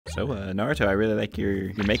So, Naruto, I really like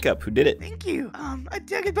your makeup. Who did it? Thank you. I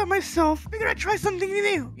did it by myself. Figured I'd try something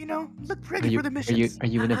new. You know, look pretty for the missions. Are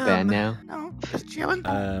you in a band now? No, just chilling.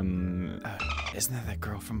 Isn't that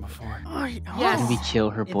girl from before? Oh, Yes. Did we kill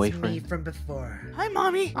her It's me boyfriend? from before. Hi,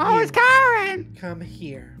 mommy. Oh, it's Karen. Come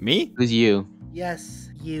here. Me? Who's you? Yes,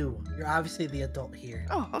 you. You're obviously the adult here.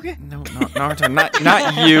 Oh, okay. No, Naruto,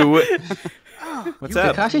 not you. Oh, What's You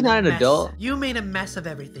up? made Kakashi's not an a mess. adult. You made a mess of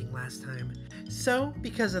everything last time. So,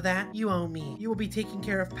 because of that, you owe me. You will be taking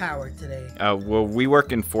care of Power today. Well, we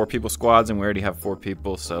work in 4-people squads, and we already have 4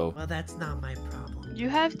 people, so... Well, that's not my problem. You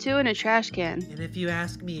have 2 in a trash can. And if you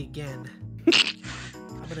ask me again,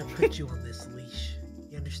 I'm gonna put you on this leash.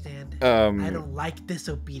 You understand? I don't like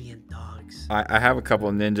disobedient dogs. I have a couple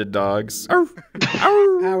of ninja dogs.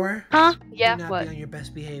 Power. Huh? Yeah, Do not what? be on your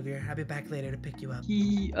best behavior. I'll be back later to pick you up.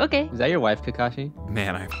 Okay. Is that your wife, Kakashi?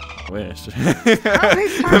 Man, I wish.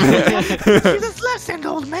 Jesus, listen,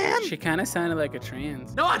 old man. She kind of sounded like a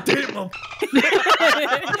trans. No, I didn't. Mo.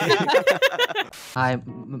 Hi,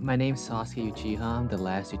 my name's Sasuke Uchiha. I'm the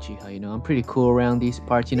last Uchiha. You know, I'm pretty cool around these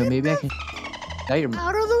parts. You know, maybe I can. That your...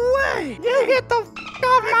 Out of the way. You get the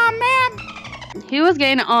off my man. He was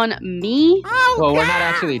getting on me. Oh, Well, we're not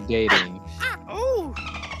actually dating. Oh.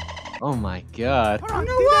 Oh my god. You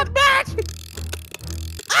know what, bitch?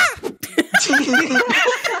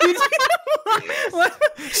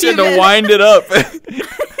 She had to wind it up. That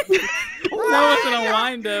wasn't a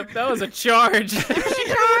wind up. That was a charge.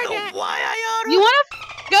 Why I oughta. You wanna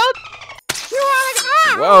go? You wanna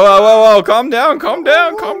Whoa. Calm down. Don't do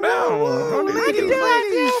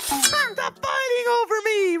Stop fighting over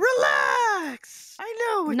me. Relax. I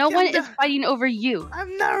know. No one is fighting over you. I'm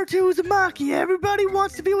Naruto Uzumaki. Everybody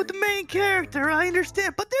wants to be with the main character. I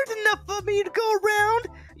understand, but there's enough of me to go around.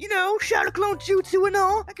 You know, Shadow Clone Jutsu and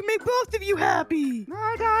all. I can make both of you happy.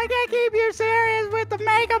 Naruto, I can't keep you serious with the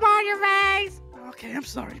makeup on your face. Okay, I'm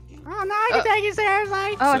sorry. Oh, now I can take you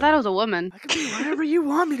seriously. Oh, I thought it was a woman. I can be whatever you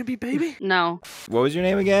want me to be, baby. No. What was your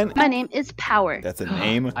name again? My name is Power. That's a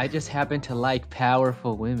name? I just happen to like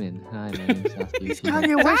powerful women. Hi, my name's Sasuke These Uchiha.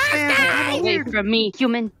 Kanye West fans are kind of Away weird. from me,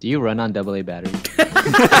 human. Do you run on AA batteries?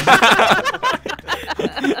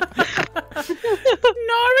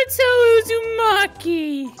 Naruto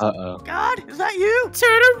Uzumaki. Uh-oh. God, is that you?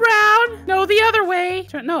 Turn around. No, the other way.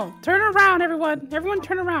 Turn around, everyone. Everyone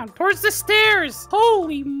turn around. Towards the stairs.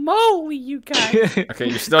 Holy moly, you guys. Okay,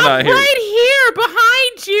 you're still not here. Right here,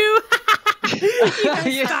 behind you.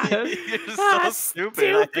 You're so- You're so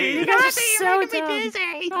stupid. You guys are so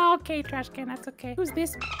dumb. Okay, trash can, that's okay. Who's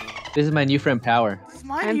this? This is my new friend, Power. This is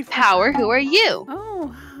my I'm new Power. Who are you? Oh,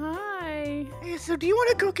 hi. Hey, so do you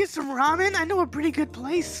want to go get some ramen? I know a pretty good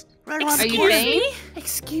place. Right around Are the you corner. Bane?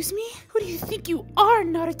 Excuse me? Who do you think you are,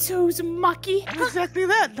 Naruto Uzumaki? Exactly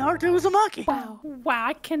that, Naruto Uzumaki. Wow,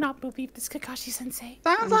 I cannot believe this, Kakashi-sensei.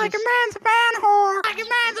 Sounds like a man's a man whore. Like a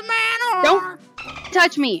man's a man whore. Don't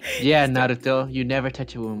touch me. Yeah, Naruto, you never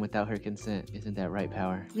touch a woman without her consent. Isn't that right,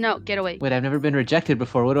 Power? No, get away. Wait, I've never been rejected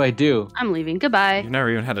before. What do I do? I'm leaving. Goodbye. You've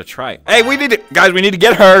never even had to try. Hey, we need to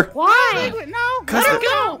get her. Why? No, Cause Let her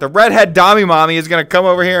go. the redhead Dami mommy is gonna come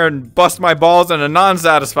over here and bust my balls in a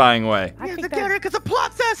non-satisfying way. I you have think to get her that... because the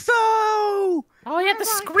plot says so. Oh, yeah, the I'm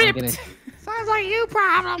script. gonna- Sounds like you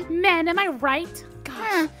problem. Man, am I right?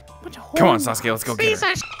 Gosh, bunch of Come on, whores. Sasuke, let's go get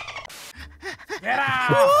her. Get off!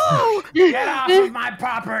 Whoa! Get off of my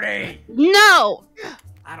property! No.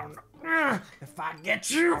 I don't know. If I get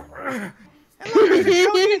you. Hello, Mr.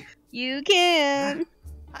 Choji. You can.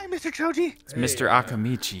 Hi, Mr. Choji. It's Mr.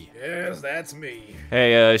 Akamichi. Yes, that's me.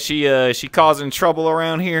 Hey, she causing trouble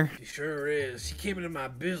around here? She sure is. She came into my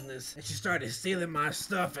business and she started stealing my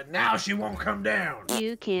stuff and now she won't come down.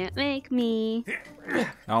 You can't make me.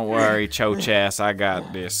 Don't worry, Choach ass, I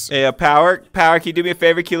got this. Hey, Power, can you do me a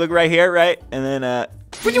favor? Can you look right here, right? And then,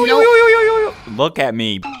 look at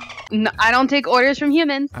me. No, I don't take orders from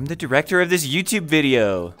humans. I'm the director of this YouTube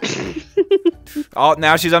video. Oh,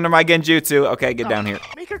 now she's under my genjutsu. Okay, get down here.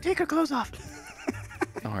 Make her take her clothes off.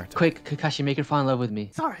 Alright. Quick, Kakashi, make her fall in love with me.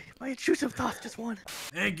 Sorry, my intrusive thoughts just won.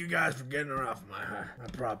 Thank you guys for getting her off my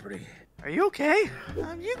property. Are you okay? You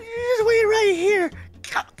just wait right here.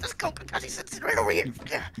 God, let's go, Kakashi sits right over here.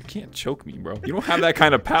 You can't choke me, bro. You don't have that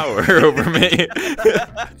kind of power over me.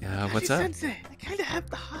 What's up? Sensei, I kind of have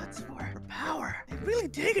the hots for her power. I really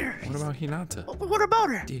dig her. What about Hinata? What about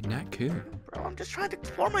her? Dude, not cool. Bro, I'm just trying to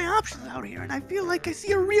explore my options out here, and I feel like I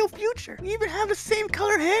see a real future. We even have the same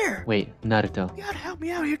color hair. Wait, Naruto. You gotta help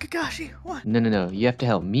me out here, Kakashi. What? No. You have to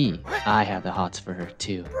help me. I have the hots for her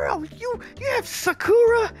too. Bro, you have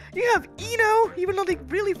Sakura, you have Ino, even though they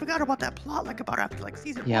really forgot about that plot like about after like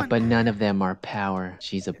season 1. Yeah, but none of them are power.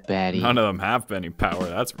 She's a baddie. None of them have any power,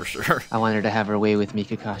 that's for sure. I want her to have her way with me,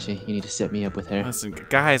 Kakashi. You need to set me up with her. Listen,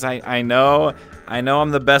 guys, I know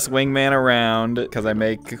I'm the best wingman around because I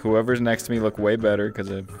make whoever's next to me look way better because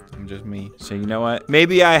I'm just me. So you know what?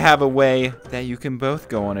 Maybe I have a way that you can both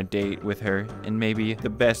go on a date with her and maybe the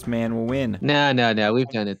best man will win. No. We've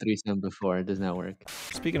done a threesome before. It does not work.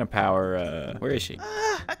 Speaking of power, where is she?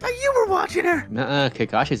 I thought you were watching her. Nuh-uh,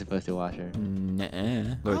 Kakashi's supposed to watch her.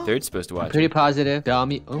 Nuh-uh. Lord Third's supposed to watch her. Pretty positive.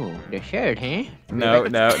 Dami. Oh, the shirt, huh? No.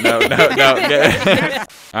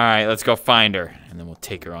 All right, let's go find her, and then we'll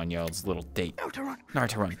take her on y'all's little date.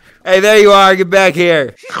 Naruto, run. Hey, there you are. Get back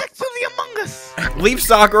here. She's next to the Among Us. Leave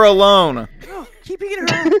Sakura alone. Oh, keep eating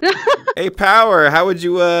her. Hey, Power, how would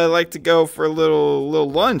you like to go for a little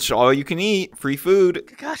lunch? All you can eat, free food.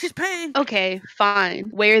 Kakashi's paying. Okay, fine.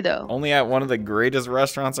 Where though? Only at one of the greatest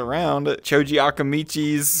restaurants around, Choji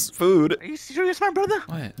Akamichi's food. Are you serious, my brother?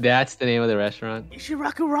 What? That's the name of the restaurant.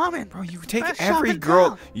 Ishiraku Ramen. Bro, you take Best every shop in girl.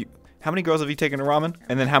 town. How many girls have you taken to ramen?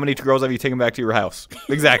 And then how many girls have you taken back to your house?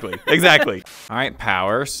 Exactly. All right,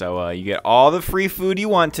 Power. So you get all the free food you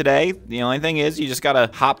want today. The only thing is you just gotta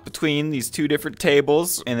hop between these 2 different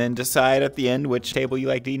tables and then decide at the end which table you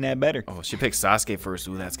like to eat at better. Oh, she picked Sasuke first.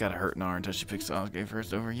 Ooh, that's gotta hurt Naruto until she picks Sasuke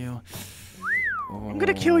first over you. I'm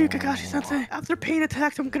gonna kill you, Kakashi-sensei. After pain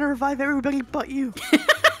attacks, I'm gonna revive everybody but you.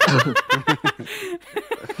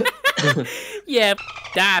 Yeah,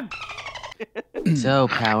 that. So,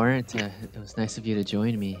 Power, it was nice of you to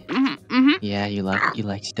join me. Yeah, you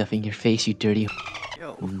like stuffing your face, you dirty.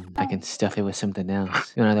 I can stuff it with something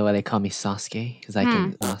else. You know why they call me Sasuke? Because I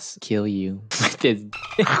can kill you with this.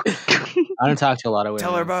 I don't talk to a lot of women.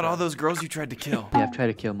 Tell her about all those girls you tried to kill. Yeah, I've tried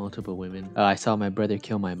to kill multiple women. I saw my brother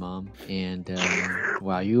kill my mom, and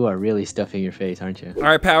wow, you are really stuffing your face, aren't you? All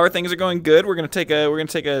right, Power, things are going good. We're gonna take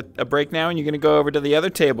a break now, and you're gonna go over to the other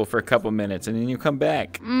table for a couple minutes, and then you'll come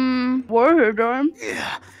back. Word, darn.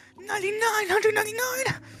 Yeah, 99,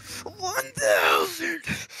 199, 1,000.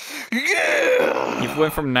 Yeah. You've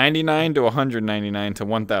went from 99 to 199 to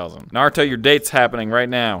 1,000. Naruto, your date's happening right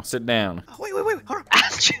now. Sit down. Oh, wait, hold on.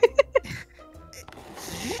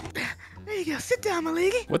 There you go. Sit down, my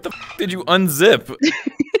lady. What the f did you unzip?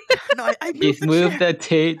 No, I moved He's the moved chair. the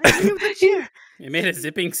tape. I moved the chair. It made a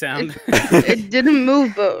zipping sound. It didn't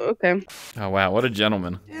move, but okay. Oh, wow, what a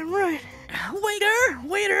gentleman. Damn right.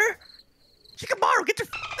 Waiter. Shikamaru, get your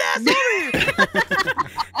ass over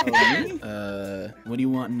here. What do you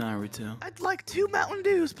want, Naruto? I'd like 2 Mountain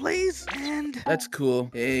Dews, please, and... That's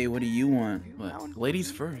cool. Hey, what do you want? Mountain- What?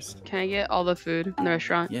 Ladies first. Can I get all the food in the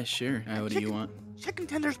restaurant? Yeah, sure. Alright, what do you want? Chicken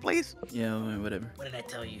tenders, please. Yeah, whatever. What did I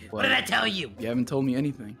tell you? What? What did I tell you? You haven't told me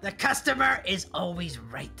anything. The customer is always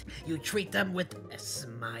right. You treat them with a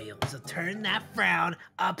smile. So turn that frown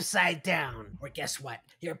upside down. Or guess what?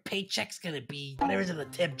 Your paycheck's gonna be whatever's in the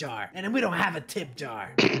tip jar. And then we don't have a tip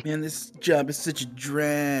jar. Man, this job is such a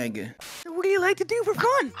drag. So what do you like to do for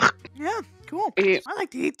fun? Yeah, cool. Eat. I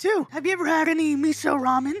like to eat, too. Have you ever had any miso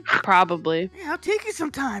ramen? Probably. Yeah, I'll take you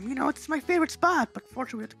sometime. You know, it's my favorite spot. But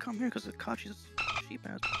fortunately, we have to come here because Kachi's cheap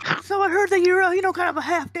ass. So I heard that you're, kind of a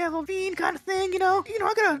half-devil fiend kind of thing, I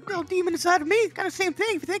got a little demon inside of me. Kind of same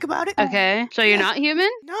thing if you think about it. Okay. So you're not human?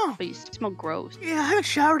 No. But you smell gross. Yeah, I haven't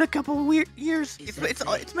showered a couple of weird years.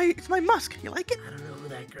 It's my musk. You like it? I don't know who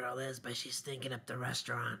that girl is, but she's stinking up the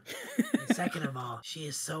restaurant. And second of all, she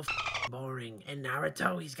is so boring. And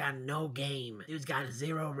Naruto, he's got no game. Dude's got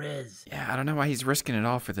 0 riz. Yeah, I don't know why he's risking it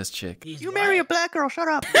all for this chick. He's You marry a white. black girl. Shut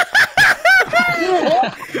up.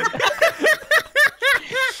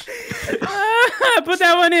 Put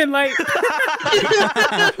that one in, like.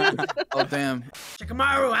 Oh, damn.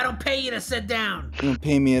 Shikamaru, I don't pay you to sit down. You don't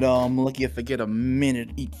pay me at all. I'm lucky if I get a minute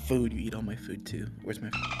to eat food. You eat all my food, too. Where's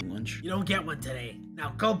my lunch? You don't get one today.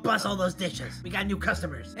 Now go bust all those dishes. We got new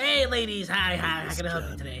customers. Hey, ladies. Hi. How can I help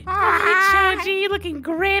you today? Hi, Choji, looking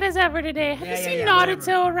great as ever today. Have you seen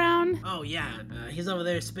Naruto around? Oh, yeah. He's over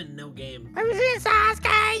there spitting no game. Have you seen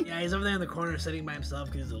Sasuke? Yeah, he's over there in the corner sitting by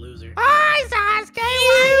himself because he's a loser. Hi, Sasuke.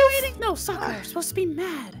 Why are you eating? No, Sakura, you're supposed to be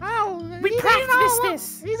mad. Oh, We practiced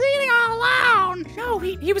this. He's eating all alone. No,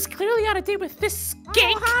 he was clearly on a date with this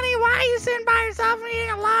skank. Honey, why are you sitting by yourself and eating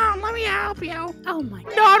alone? Let me help you. Oh my.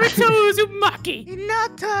 Naruto Uzumaki.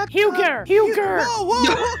 Hinata. Huger.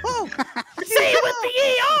 Whoa. Say it with the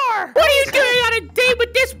ER. What are you doing on a date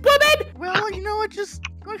with this woman? Well, you know what? Just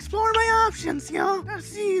go explore my options, you know? Gotta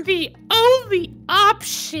see. The only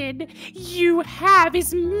option you have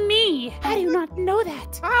is me. How do you not know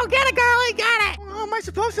that? Oh, get it, girlie, get it! Well, how am I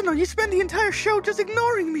supposed to know? You spend the entire show just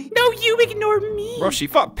ignoring me. No, you ignore me. Bro, she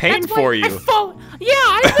fought pain That's for why you.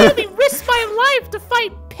 I literally risked my life to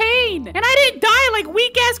fight pain. And I didn't die like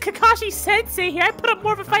weak-ass Kakashi Sensei here. I put up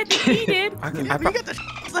more of a fight than he did. You got the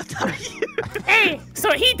left out of you. Hey,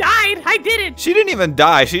 so he died. I didn't. She didn't even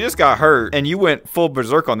die. She just got hurt, and you went full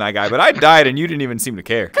berserk on that guy. But I died, and you didn't even seem to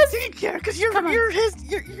care. Cause you care, cause you're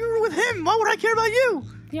with him. Why would I care about you?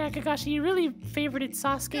 Yeah, Kakashi, you really favorited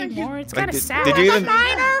Sasuke more. It's kind of sad. Did you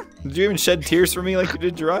even shed tears for me like you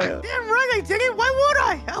did Jiraiya? Damn right I did it. Why would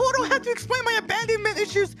I? I would have to explain my abandonment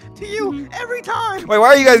issues to you every time. Wait, why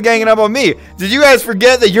are you guys ganging up on me? Did you guys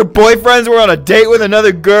forget that your boyfriends were on a date with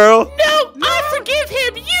another girl? No, I forgive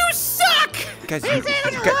him. You suck. Guys,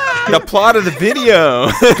 the plot of the video.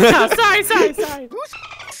 Oh, sorry. Whose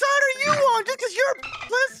side are you on? Just because you're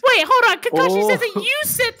Wait, hold on. Kakashi says that you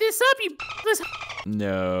set this up.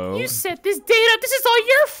 No. You set this date up. This is all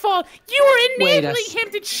your fault. You were enabling him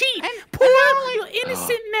to cheat. Poor little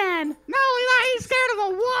innocent man. Not only that, he's scared of a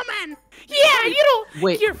woman. Yeah, you don't.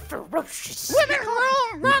 Wait. You're ferocious. Women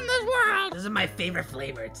run this world. This is my favorite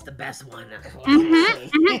flavor. It's the best one. What's going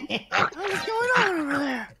on over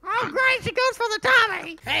there? Oh, great. She goes for the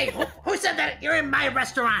Tommy. Hey, who said that? You're in my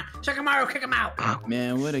restaurant. Shikamaru, kick him out.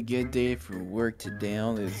 Man, what a good day for work today.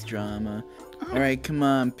 All this drama. All right, come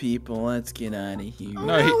on, people. Let's get out of here.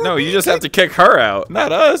 No, you just have to kick her out,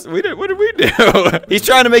 not us. What did we do? He's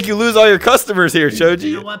trying to make you lose all your customers here, Choji.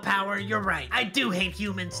 You know what, Power? You're right. I do hate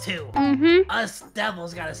humans too. Us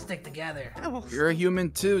devils gotta stick together. You're a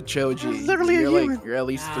human too, Choji. Literally a human. You're at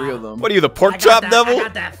least 3 of them. What are you, the pork chop devil? I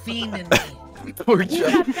got that fiend in me. Pork You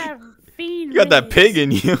chop. got that fiend. You got that pig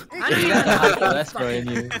in you. That's going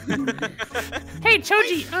you. Hey,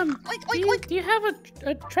 Choji, do you have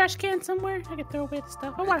a trash can somewhere? I can throw away the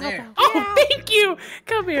stuff. I want to help out. Oh, thank you.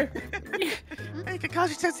 Come here. Hey,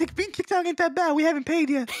 Kakashi Sensei, being kicked out ain't that bad. We haven't paid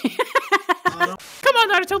yet. Come on,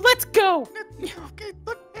 Naruto, let's go. Okay,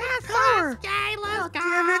 look. Power. Let's go.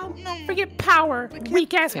 Damn it. No. Forget power.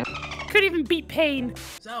 Weak ass. Couldn't even beat pain.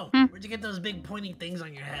 So, where'd you get those big pointy things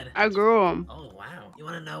on your head? I grew them. Oh, wow. You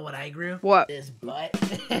want to know what I grew? What? This butt.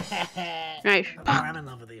 Nice. Power, I'm in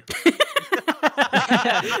love with you.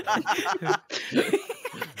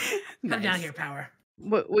 Come down here, Power.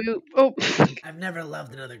 What will you? Oh. I've never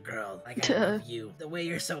loved another girl like I love you. The way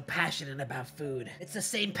you're so passionate about food. It's the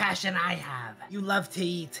same passion I have. You love to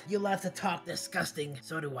eat. You love to talk disgusting.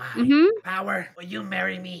 So do I. Power, will you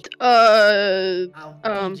marry me?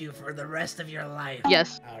 I'll feed you for the rest of your life.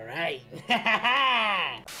 Yes. All right.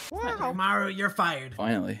 Maru, you're fired.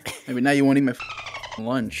 Finally. Maybe now you won't eat my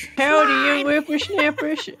lunch. Howdy, you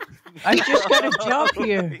whippersnappers. I just got a job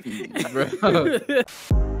here. Bro.